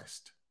of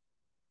Christ,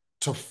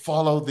 to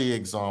follow the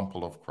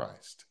example of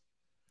Christ,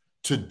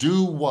 to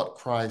do what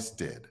Christ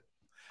did.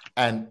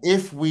 And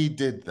if we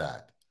did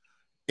that,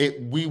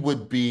 we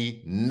would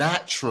be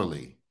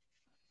naturally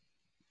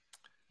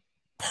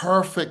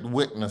perfect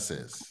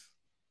witnesses,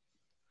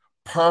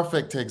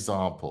 perfect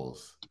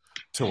examples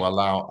to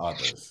allow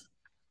others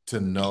to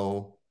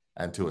know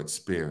and to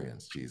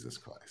experience Jesus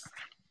Christ.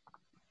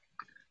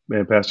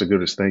 Man, Pastor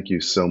Goodridge, thank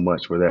you so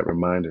much for that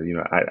reminder. You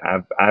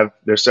know,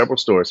 there's several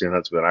stores here in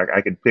Huntsville.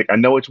 I could pick. I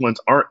know which ones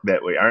aren't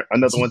that way. I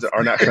know the ones that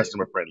are not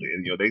customer friendly,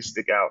 and you know they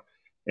stick out.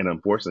 And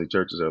unfortunately,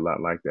 churches are a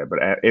lot like that. But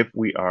if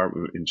we are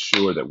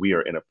ensure that we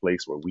are in a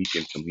place where we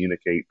can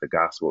communicate the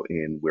gospel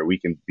in, where we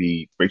can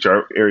make sure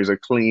our areas are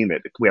clean,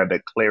 that we have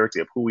that clarity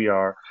of who we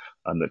are,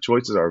 the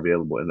choices are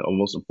available, and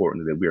most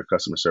importantly, that we are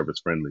customer service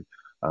friendly,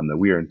 that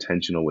we are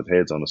intentional with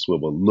heads on a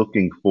swivel,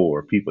 looking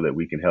for people that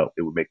we can help.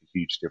 It would make a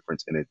huge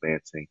difference in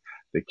advancing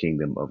the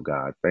kingdom of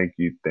God. Thank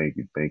you, thank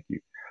you, thank you.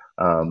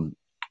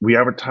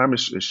 Our time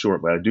is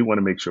short, but I do want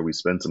to make sure we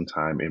spend some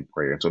time in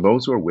prayer. And so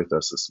those who are with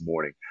us this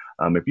morning,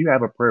 if you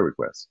have a prayer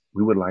request,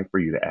 we would like for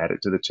you to add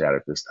it to the chat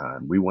at this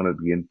time. We want to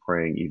begin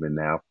praying even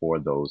now for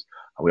those.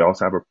 We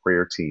also have a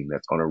prayer team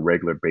that's on a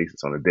regular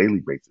basis, on a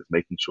daily basis,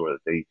 making sure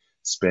that they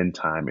spend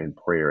time in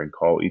prayer and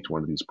call each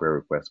one of these prayer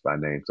requests by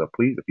name. So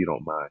please, if you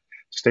don't mind,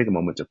 just take a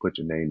moment to put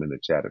your name in the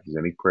chat. If there's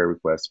any prayer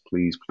requests,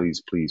 please,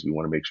 please, please, we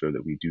want to make sure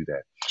that we do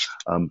that.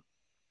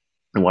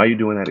 And while you're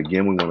doing that,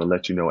 again, we want to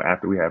let you know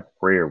after we have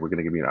prayer, we're going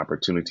to give you an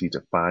opportunity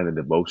to find a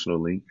devotional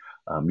link.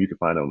 You can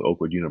find it on the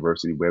Oakwood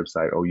University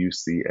website,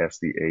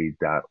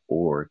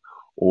 oucsda.org.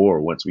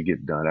 Or once we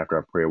get done after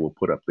our prayer, we'll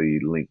put up the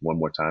link one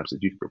more time so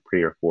that you can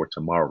prepare for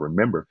tomorrow.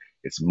 Remember,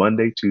 it's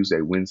Monday,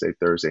 Tuesday, Wednesday,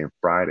 Thursday, and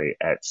Friday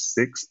at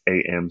 6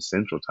 a.m.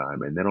 Central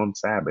Time. And then on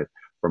Sabbath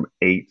from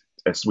 8,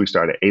 we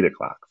start at 8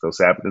 o'clock. So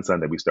Sabbath and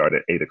Sunday, we start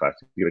at 8 o'clock.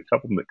 So you get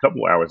a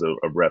couple hours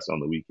of rest on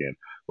the weekend,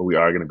 but we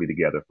are going to be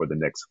together for the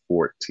next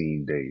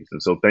 14 days.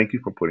 And so thank you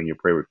for putting your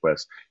prayer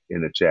requests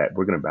in the chat.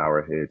 We're going to bow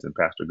our heads. And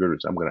Pastor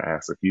Goodridge, I'm going to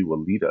ask if you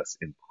will lead us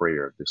in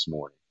prayer this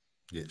morning.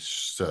 Yes,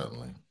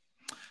 certainly.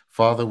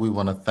 Father, we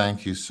want to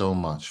thank you so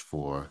much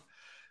for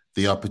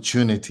the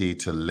opportunity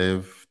to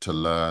live, to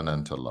learn,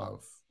 and to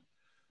love.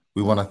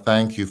 We want to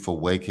thank you for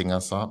waking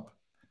us up.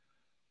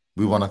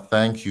 We want to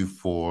thank you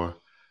for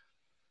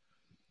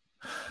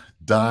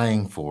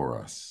dying for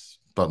us.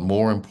 But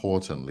more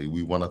importantly,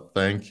 we want to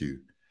thank you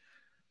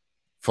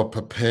for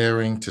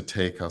preparing to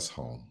take us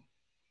home.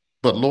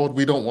 But Lord,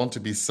 we don't want to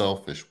be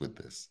selfish with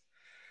this.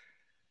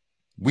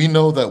 We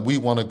know that we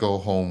want to go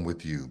home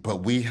with you, but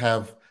we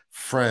have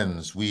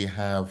friends, we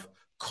have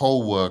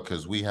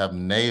co-workers, we have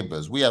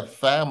neighbors, we have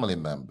family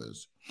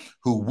members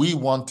who we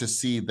want to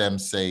see them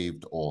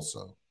saved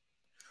also.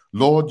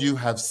 Lord, you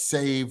have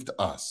saved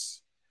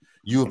us.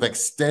 You have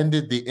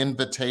extended the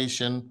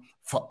invitation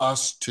for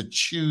us to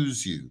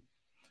choose you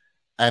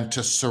and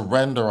to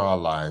surrender our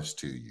lives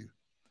to you.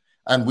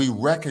 And we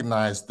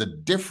recognize the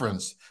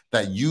difference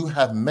that you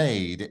have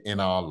made in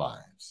our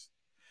lives.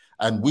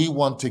 And we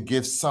want to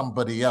give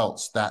somebody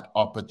else that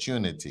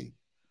opportunity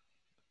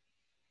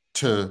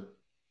to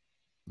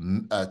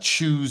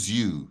choose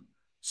you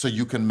so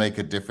you can make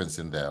a difference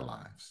in their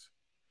lives.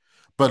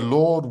 But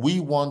Lord, we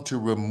want to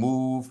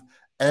remove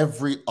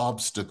every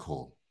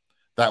obstacle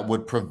that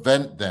would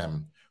prevent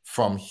them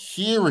from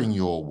hearing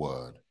your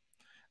word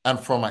and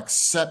from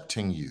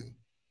accepting you.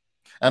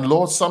 And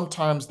Lord,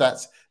 sometimes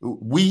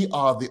we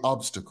are the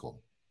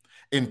obstacle.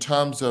 in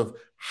terms of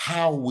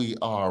how we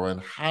are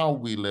and how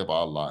we live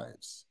our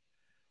lives.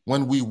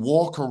 When we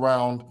walk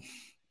around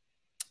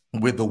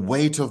with the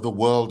weight of the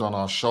world on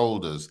our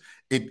shoulders,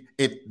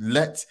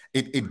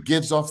 it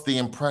gives off the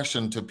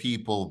impression to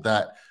people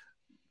that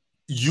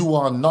you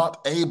are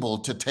not able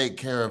to take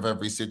care of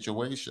every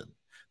situation,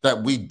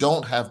 that we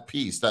don't have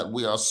peace, that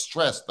we are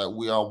stressed, that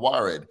we are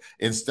worried,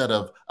 instead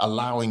of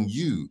allowing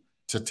you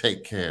to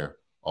take care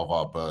of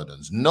our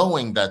burdens,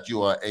 knowing that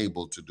you are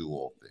able to do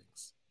all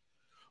things.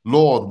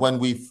 Lord, when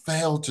we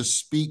fail to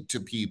speak to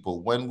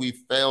people, when we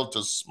fail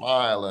to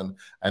smile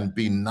and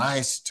be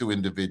nice to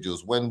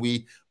individuals, when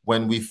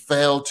we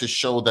fail to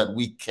show that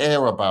we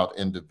care about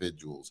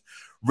individuals,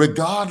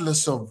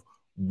 regardless of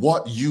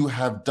what you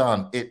have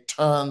done, it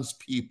turns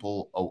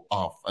people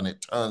off and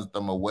it turns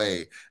them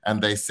away. And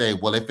they say,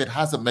 well, if it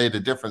hasn't made a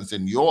difference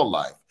in your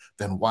life,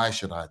 then why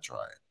should I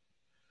try it?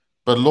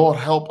 But Lord,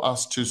 help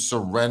us to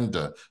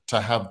surrender, to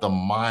have the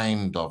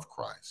mind of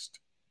Christ.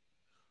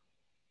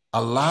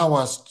 Allow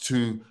us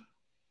to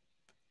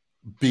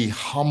be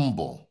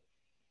humble,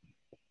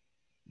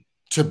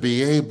 to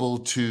be able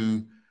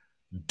to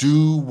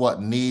do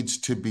what needs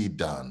to be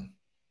done,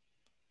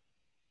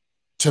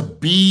 to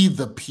be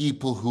the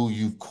people who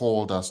you've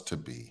called us to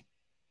be,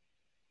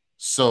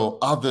 so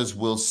others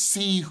will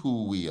see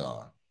who we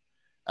are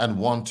and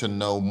want to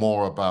know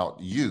more about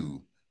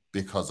you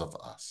because of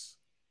us.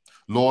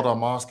 Lord,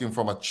 I'm asking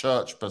from a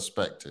church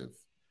perspective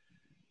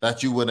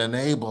that you would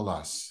enable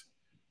us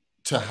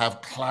to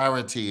have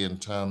clarity in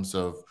terms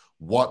of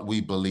what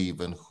we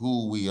believe and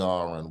who we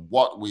are and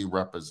what we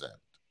represent.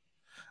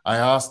 I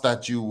ask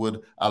that you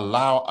would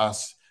allow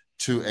us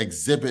to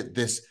exhibit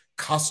this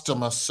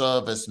customer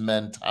service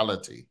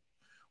mentality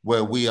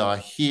where we are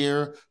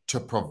here to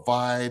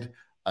provide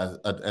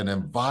an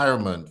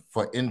environment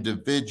for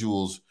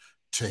individuals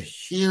to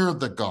hear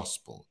the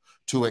gospel,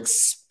 to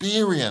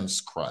experience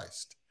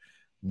Christ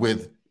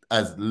with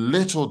as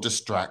little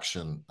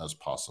distraction as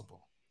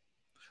possible.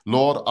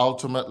 Lord,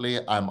 ultimately,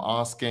 I'm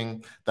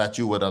asking that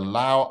you would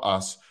allow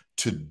us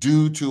to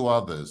do to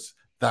others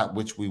that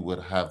which we would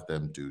have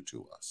them do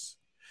to us.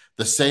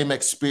 The same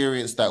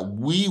experience that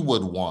we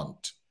would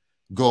want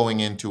going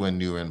into a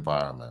new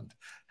environment.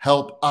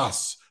 Help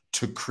us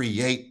to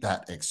create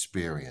that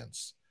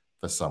experience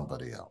for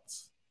somebody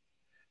else.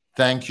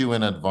 Thank you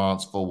in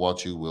advance for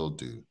what you will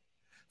do.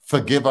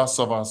 Forgive us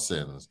of our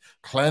sins,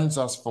 cleanse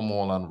us from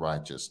all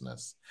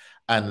unrighteousness,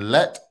 and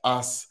let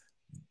us,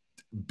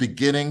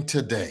 beginning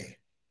today,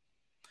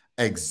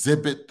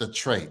 exhibit the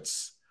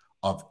traits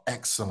of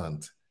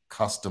excellent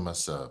customer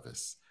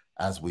service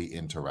as we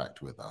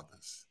interact with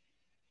others.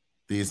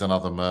 These and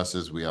other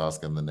mercies we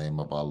ask in the name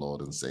of our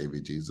Lord and Savior,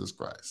 Jesus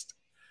Christ.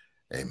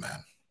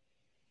 Amen.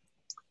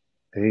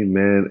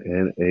 Amen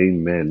and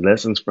amen.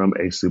 Lessons from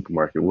a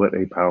supermarket. What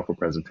a powerful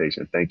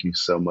presentation. Thank you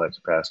so much,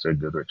 Pastor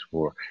Goodrich,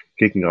 for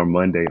kicking our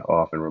Monday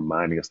off and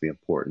reminding us the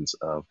importance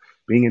of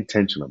being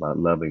intentional about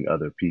loving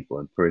other people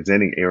and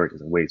presenting areas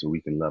and ways where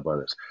we can love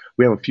others.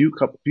 We have a few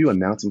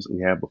announcements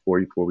we have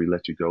before we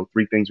let you go.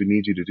 Three things we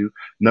need you to do.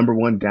 Number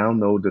one,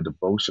 download the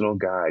devotional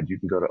guide. You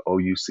can go to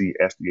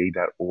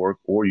oucsda.org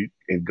or you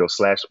can go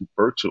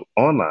 /virtual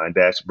online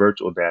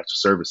virtual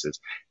services.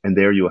 And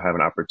there you'll have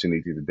an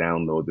opportunity to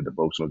download the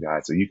devotional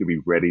guide so you can be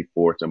ready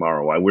for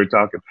tomorrow. While we're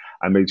talking,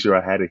 I made sure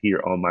I had it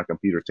here on my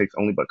computer. It takes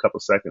only but a couple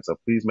seconds. So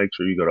please make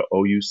sure you go to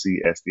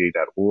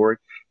oucsda.org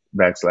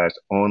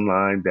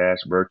 /online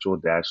virtual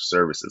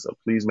services. So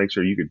please make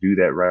sure you can do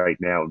that right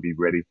now and be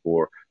ready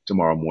for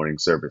tomorrow morning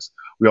service.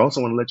 We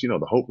also want to let you know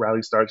the Hope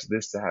Rally starts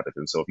this Sabbath,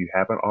 and so if you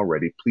haven't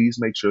already, please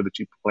make sure that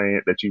you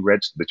plan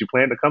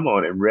to come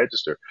on and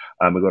register.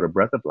 And go to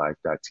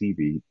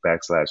breathoflife.tv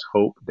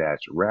 /hope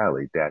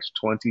rally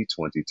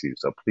 2022.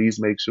 So please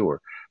make sure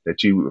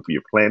that if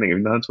you're planning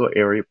in the Huntsville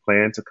area,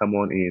 plan to come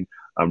on in.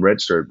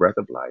 Register at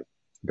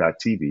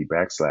breathoflife.tv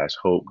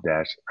 /hope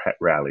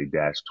rally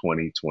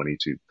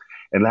 2022.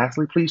 And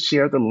lastly, please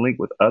share the link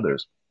with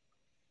others.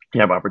 You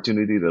have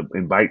opportunity to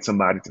invite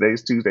somebody. Today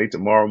is Tuesday.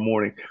 Tomorrow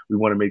morning, we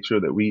want to make sure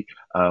that we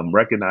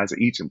recognize that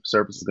each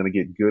service is going to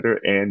get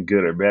gooder and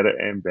gooder, better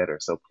and better.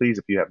 So please,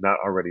 if you have not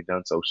already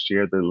done so,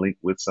 share the link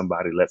with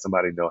somebody. Let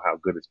somebody know how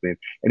good it's been.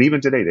 And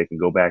even today, they can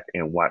go back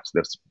and watch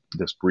this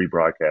free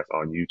broadcast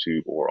on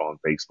YouTube or on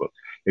Facebook.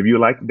 If you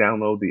would like to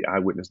download the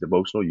Eyewitness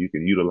Devotional, you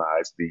can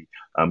utilize the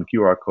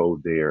QR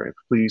code there. And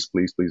please,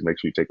 please, please make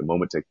sure you take a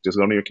moment to just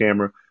go on your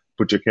camera.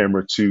 Put your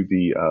camera to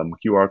the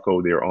QR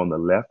code there on the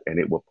left, and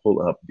it will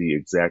pull up the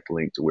exact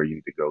link to where you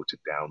need to go to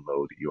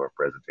download your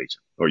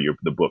presentation or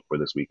the book for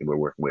this week, and we're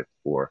working with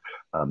for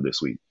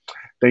this week.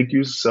 Thank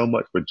you so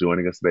much for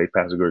joining us today,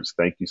 Pastor Gertz.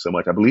 Thank you so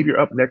much. I believe you're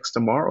up next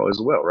tomorrow as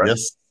well, right?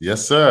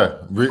 Yes, sir.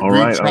 Read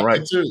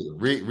chapter 2.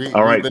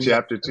 Read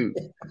Chapter 2.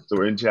 So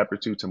we're in chapter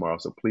 2 tomorrow.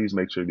 So please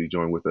make sure you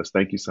join with us.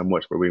 Thank you so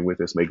much for being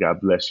with us. May God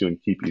bless you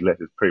and keep you.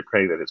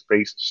 Pray that His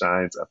face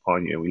shines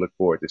upon you, and we look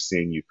forward to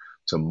seeing you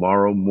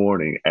tomorrow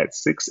morning at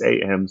 6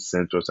 a.m.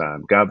 Central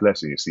Time. God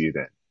bless you. See you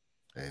then.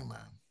 Amen.